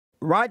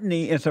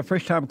Rodney is a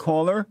first-time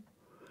caller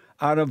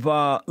out of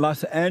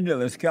Los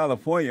Angeles,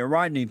 California.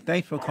 Rodney,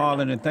 thanks for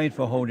calling and thanks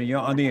for holding. You're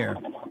on the air.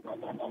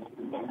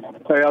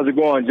 Hey, how's it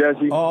going,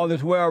 Jesse? All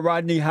is well,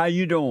 Rodney. How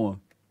you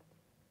doing?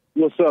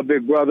 What's up,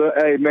 big brother?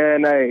 Hey,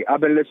 man, I've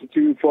been listening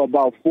to you for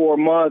about 4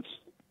 months.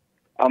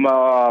 I'm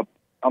a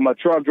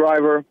truck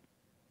driver,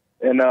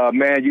 and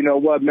man, you know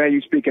what, man?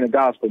 You speaking the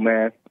gospel,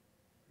 man.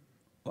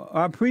 Well,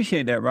 I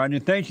appreciate that, Rodney.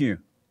 Thank you.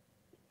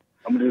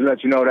 I'm gonna just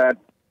let you know that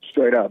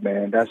straight up,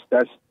 man. That's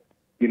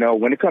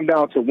when it comes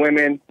down to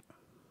women,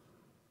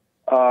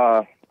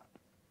 I've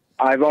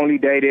only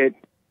dated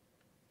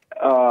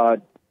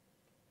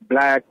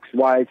blacks,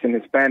 whites, and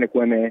Hispanic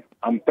women.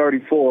 I'm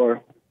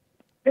 34,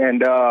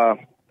 and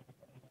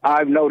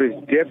I've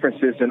noticed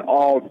differences in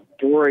all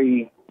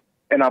three,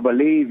 and I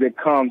believe it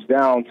comes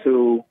down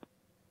to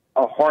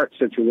a heart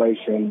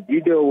situation. We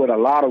deal with a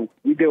lot of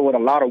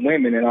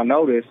women, and I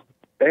notice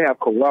they have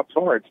corrupt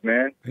hearts,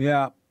 man.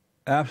 Yeah,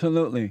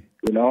 absolutely.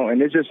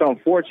 And it's just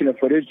unfortunate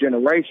for this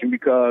generation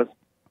because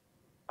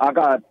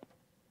I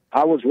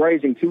was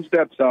raising 2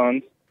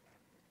 stepsons.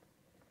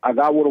 I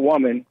got with a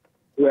woman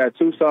who had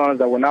 2 sons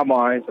that were not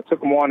mine. I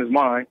took them on as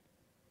mine.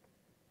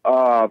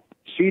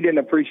 She didn't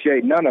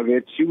appreciate none of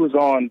it. She was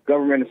on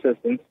government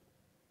assistance.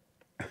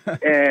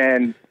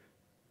 And,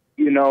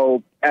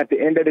 at the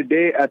end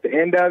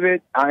of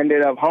it, I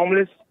ended up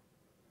homeless.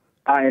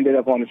 I ended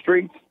up on the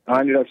streets.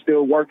 I ended up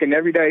still working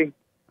every day.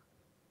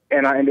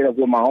 And I ended up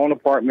with my own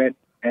apartment,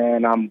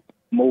 and I'm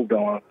moved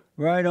on.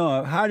 Right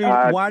on.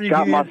 Why did you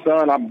got my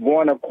son? I'm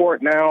going to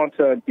court now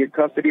to get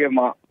custody of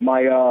my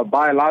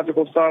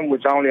biological son,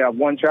 which I only have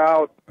 1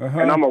 child.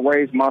 And I'm going to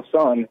raise my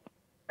son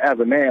as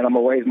a man. I'm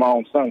going to raise my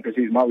own son because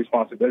he's my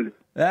responsibility.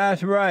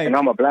 That's right. And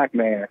I'm a black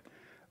man.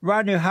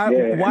 Rodney,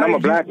 why I'm a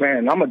black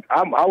man. I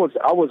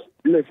was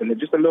listen,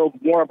 just a little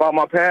more about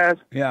my past.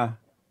 Yeah.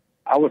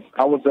 I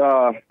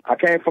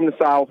came from the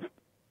South.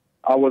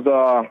 I was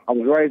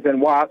raised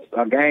in Watts.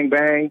 I gang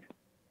banged.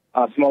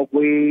 I smoked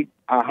weed.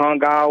 I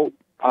hung out.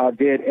 I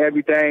did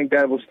everything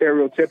that was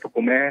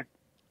stereotypical, man.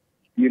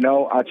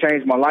 I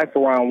changed my life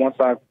around once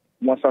I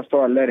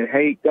started letting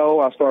hate go.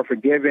 I started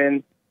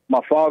forgiving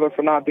my father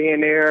for not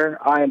being there.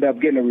 I ended up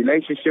getting a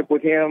relationship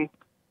with him.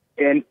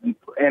 And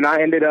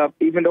I ended up,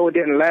 even though it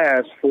didn't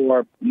last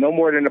for no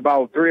more than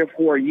about 3 or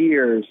 4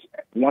 years,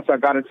 once I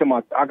turned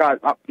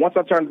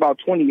about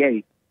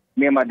 28,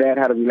 me and my dad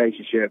had a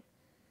relationship.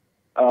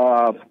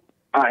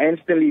 I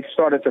instantly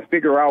started to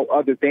figure out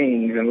other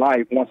things in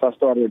life once I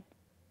started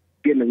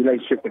getting a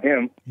relationship with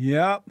him.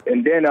 Yep.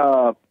 And then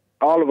all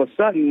of a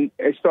sudden,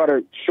 it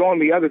started showing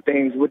me other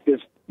things with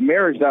this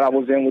marriage that I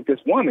was in with this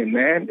woman,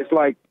 man. It's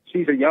like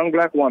she's a young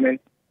black woman,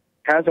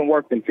 hasn't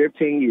worked in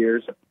 15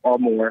 years or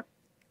more,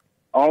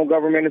 on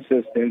government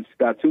assistance,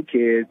 got 2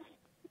 kids.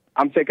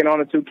 I'm taking on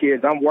the 2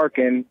 kids. I'm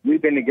working.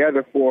 We've been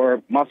together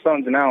my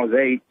son's now is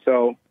 8,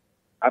 so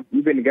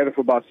we've been together for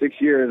about 6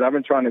 years. I've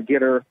been trying to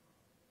get us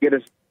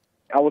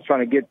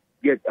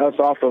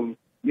off of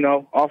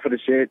the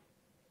shit.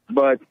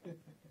 But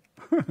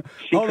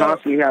she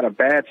constantly had a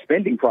bad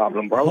spending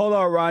problem, bro. Hold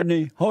on,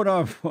 Rodney. Hold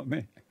on for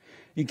me.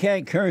 You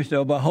can't curse,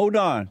 though, but hold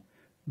on.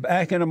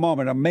 Back in a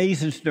moment.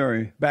 Amazing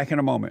story. Back in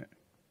a moment.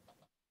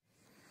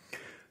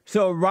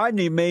 So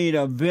Rodney made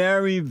a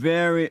very,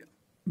 very,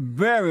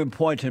 very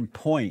important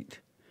point.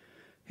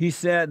 He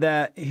said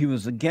that he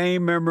was a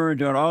gang member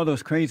doing all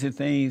those crazy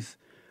things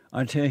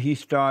until he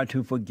started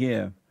to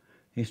forgive.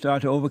 He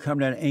started to overcome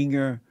that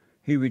anger.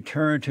 He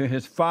returned to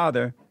his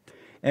father,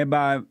 and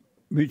by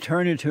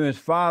returning to his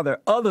father,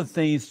 other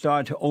things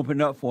started to open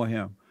up for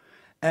him.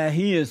 And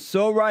he is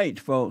so right,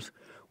 folks.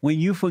 When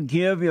you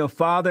forgive your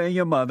father and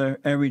your mother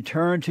and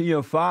return to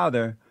your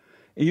father,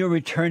 you're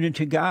returning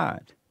to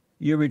God.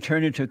 You're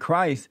returning to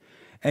Christ,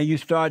 and you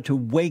start to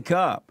wake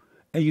up,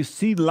 and you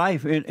see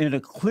life in a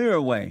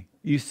clearer way.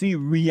 You see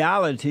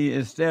reality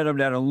instead of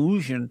that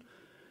illusion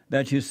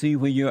that you see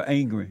when you're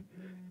angry.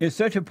 It's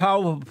such a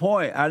powerful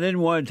point. I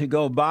didn't want it to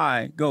go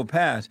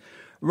past.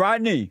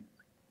 Rodney.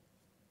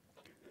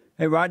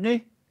 Hey,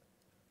 Rodney?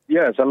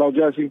 Yes, hello,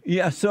 Jesse.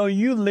 Yeah, so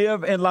you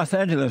live in Los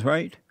Angeles,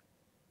 right?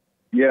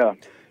 Yeah.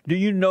 Do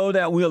you know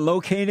that we're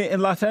located in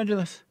Los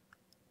Angeles?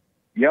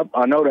 Yep,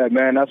 I know that,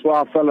 man. That's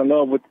why I fell in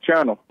love with the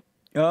channel.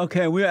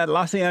 Okay, we're at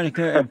Los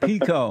Angeles and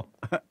Pico.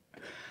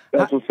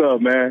 That's what's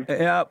up, man.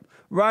 Yep.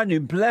 Rodney,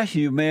 bless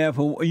you, man,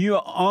 for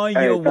you're on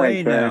your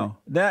way now. Man.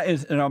 That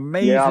is an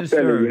amazing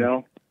story.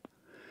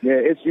 Yeah,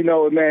 it's,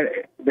 man,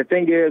 the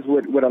thing is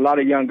with a lot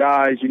of young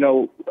guys,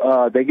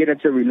 they get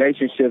into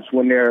relationships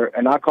when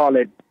and I call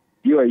it,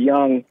 you're a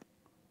young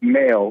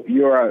male,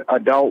 you're an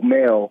adult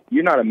male.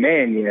 You're not a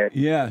man yet.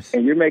 Yes.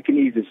 And you're making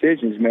these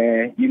decisions,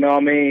 man. You know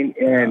what I mean?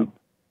 And,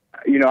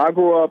 I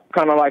grew up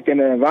kind of like in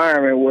an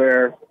environment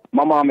where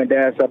my mom and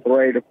dad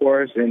separated, of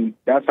course, and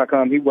that's how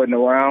come he wasn't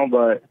around.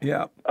 But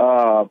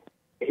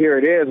here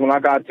it is. When I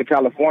got to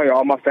California,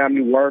 all my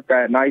family worked,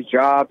 I had nice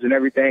jobs and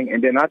everything.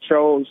 And then I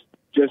chose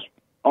just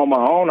on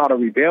my own out of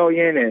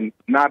rebellion and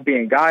not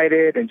being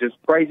guided and just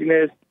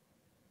craziness,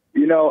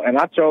 and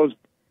I chose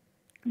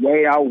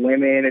way out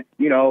women,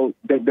 you know,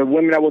 the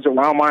women that was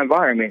around my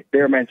environment,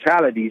 their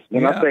mentalities.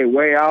 When I say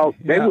way out,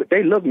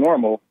 they look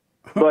normal,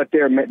 but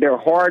their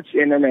hearts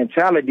and their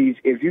mentalities,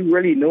 if you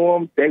really knew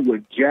them, they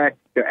would jack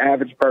the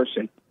average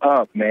person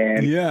up,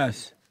 man.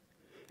 Yes.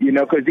 You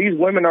know, because these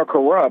women are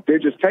corrupt. They're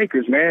just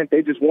takers, man.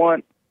 They just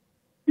want,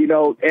 you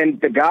know,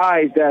 and the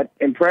guys that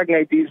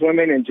impregnate these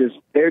women and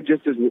they're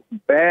just as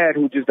bad,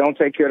 who just don't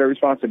take care of their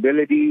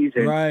responsibilities.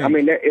 And right. I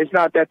mean, it's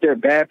not that they're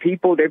bad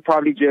people. They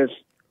probably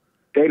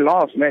they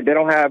lost, man. They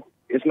don't have,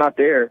 it's not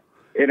there.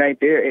 It ain't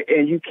there.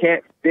 And you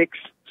can't fix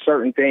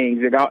certain things.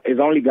 It's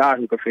only God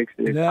who can fix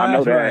it. I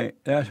know that. Right.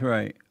 That's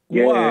right.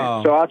 Yeah.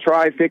 Wow. So I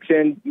try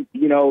fixing,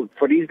 you know,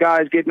 for these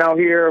guys getting out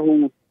here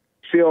who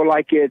feel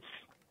like it's,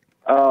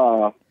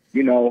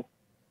 you know,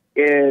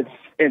 it's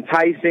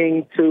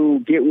enticing to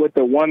get with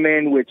a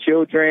woman with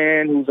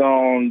children who's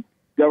on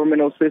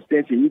governmental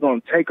assistance, and you're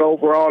going to take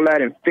over all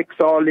that and fix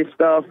all this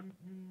stuff.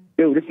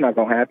 Dude, it's not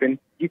going to happen.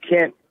 You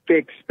can't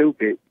fix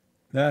stupid.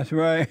 That's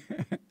right.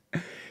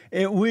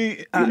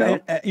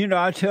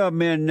 I tell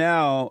men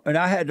now, and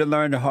I had to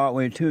learn the hard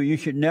way too, you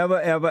should never,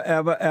 ever,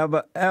 ever,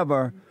 ever,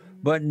 ever,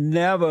 but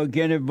never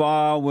get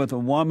involved with a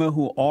woman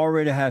who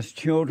already has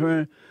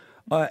children,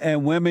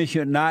 and women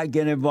should not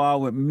get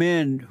involved with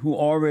men who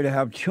already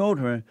have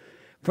children.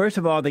 First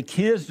of all, the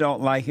kids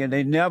don't like it.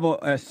 They never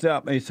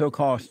accept a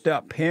so-called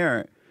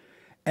step-parent.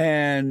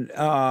 And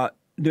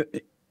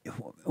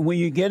when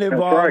you get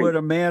involved with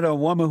a man or a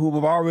woman who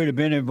have already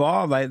been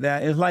involved like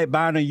that, it's like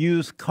buying a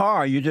used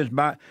car. You're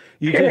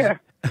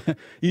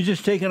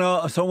just taking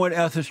on someone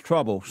else's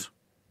troubles.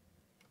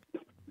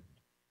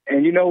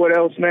 And you know what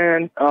else,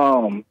 man?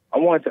 I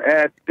wanted to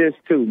add this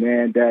too,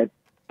 man, that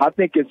I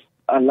think it's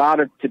a lot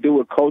to do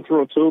with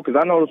cultural too, because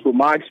I noticed with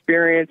my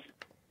experience,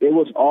 it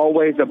was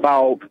always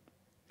about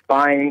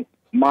buying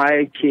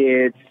my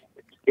kids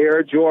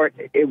Air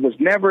Jordan. It was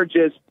never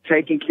just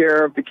taking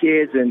care of the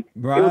kids, and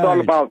It was all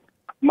about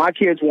my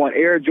kids want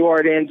Air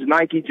Jordans,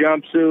 Nike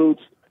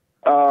jumpsuits,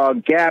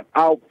 Gap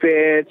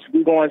outfits.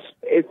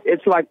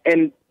 It's like,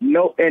 and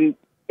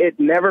it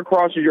never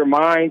crosses your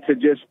mind to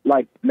just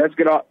like, let's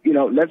get off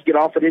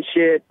of this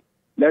shit.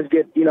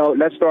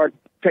 Let's start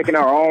taking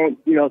our own,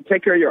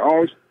 take care of your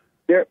own.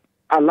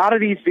 A lot of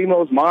these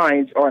females'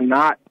 minds are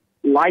not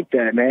like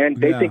that, man.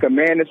 They think a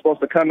man is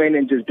supposed to come in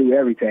and just do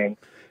everything.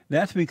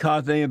 That's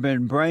because they have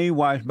been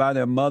brainwashed by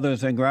their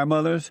mothers and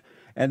grandmothers,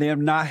 and they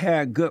have not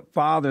had good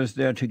fathers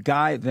there to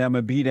guide them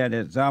and be that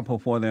example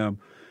for them.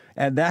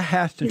 And that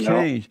has to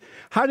change.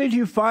 How did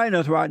you find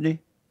us, Rodney?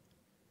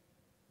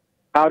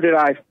 How did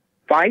I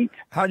fight?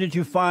 How did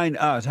you find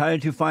us? How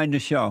did you find the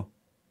show?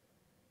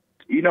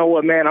 You know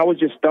what, man? I was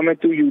just thumbing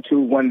through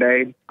YouTube one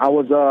day. I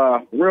was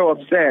real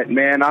upset,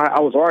 man. I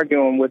was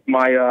arguing with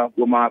my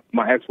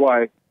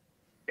ex-wife,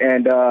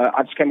 and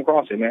I just came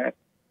across it, man.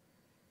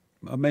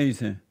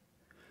 Amazing.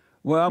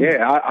 Well,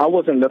 I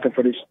wasn't looking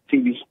for this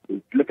TV,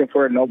 looking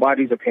for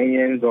nobody's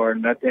opinions or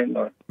nothing.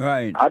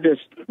 Right. I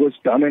just was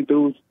thumbing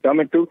through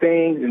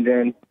things, and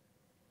then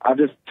I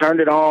just turned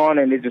it on,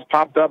 and it just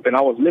popped up, and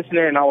I was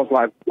listening, and I was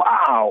like,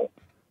 wow.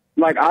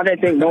 Like, I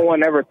didn't think no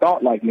one ever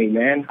thought like me,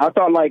 man. I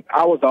thought, like,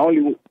 I was the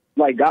only,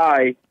 like,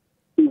 guy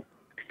who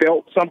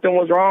felt something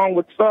was wrong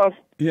with stuff.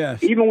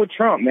 Yes. Even with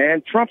Trump,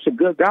 man. Trump's a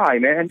good guy,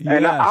 man. Yes.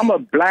 And I'm a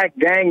black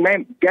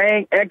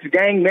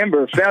ex-gang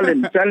member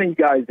telling you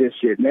guys this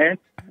shit, man.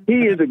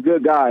 He is a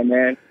good guy,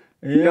 man.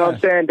 Yes. You know what I'm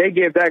saying? They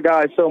give that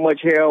guy so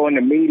much hell in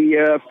the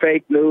media,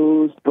 fake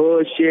news,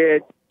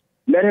 bullshit.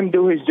 Let him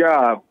do his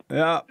job.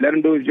 Yeah. Let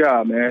him do his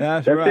job, man.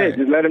 That's right. it.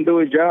 Just let him do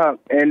his job.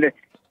 And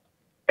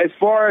as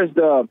far as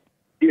the,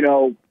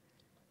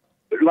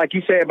 like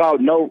you say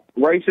about no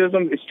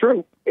racism, it's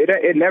true.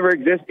 It never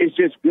exists. It's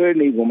just good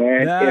and evil,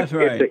 man. That's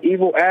right. It's an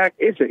evil act.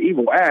 It's an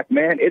evil act,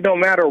 man. It don't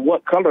matter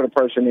what color the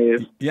person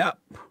is. Yep.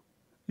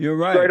 You're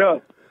right. Straight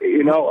up.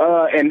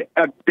 And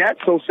that's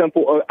so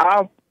simple.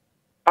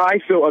 I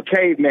feel a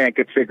caveman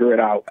could figure it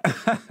out.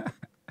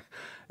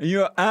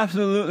 You're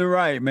absolutely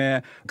right,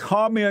 man.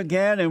 Call me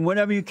again, and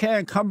whenever you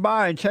can, come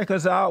by and check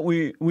us out.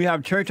 We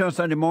have church on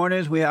Sunday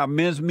mornings. We have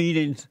men's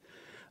meetings.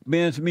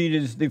 Men's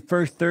meetings the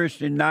first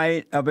Thursday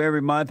night of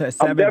every month at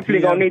 7 I'm definitely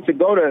p.m. gonna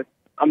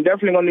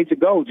need to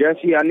go,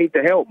 Jesse. I need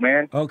the help,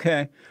 man.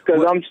 Okay.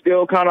 Because I'm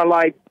still kind of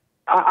like,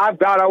 I've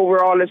got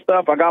over all this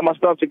stuff. I got my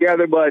stuff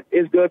together, but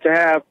it's good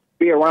to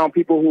be around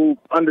people who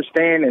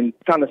understand and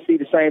kind of see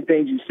the same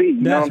things you see.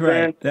 You know what I'm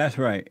saying? That's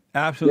right.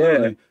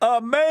 Absolutely. Yeah.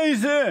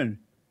 Amazing.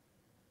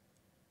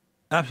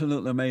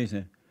 Absolutely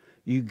amazing.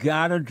 You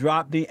got to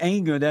drop the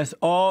anger. That's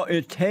all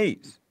it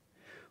takes.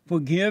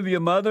 Forgive your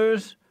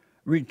mothers.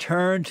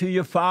 Return to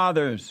your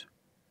fathers,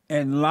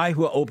 and life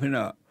will open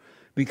up,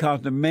 because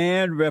the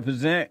man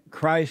represents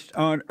Christ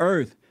on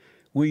earth.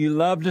 When you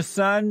love the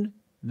Son,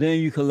 then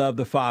you can love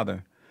the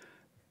Father.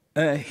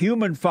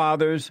 Human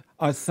fathers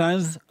are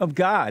sons of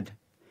God.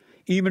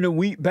 Even the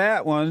weak,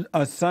 bad ones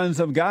are sons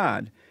of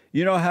God.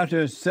 You don't have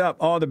to accept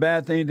all the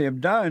bad things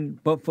they've done,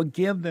 but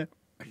forgive them.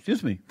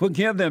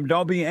 Forgive them.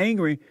 Don't be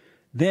angry.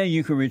 Then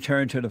you can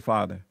return to the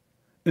Father.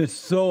 It's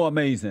so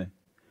amazing.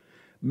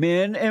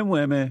 Men and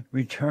women,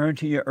 return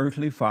to your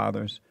earthly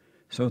fathers,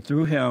 so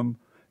through him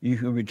you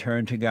can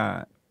return to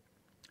God.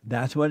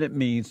 That's what it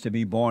means to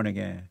be born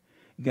again.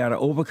 You got to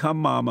overcome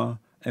mama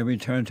and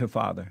return to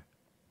father.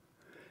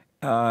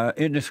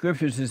 In the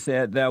scriptures it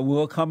said there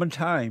will come a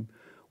time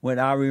when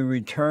I will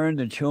return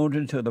the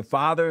children to the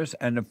fathers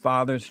and the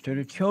fathers to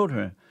the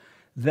children.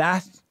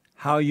 That's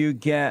how you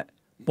get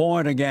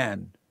born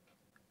again.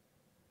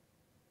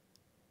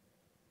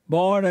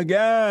 Born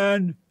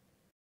again.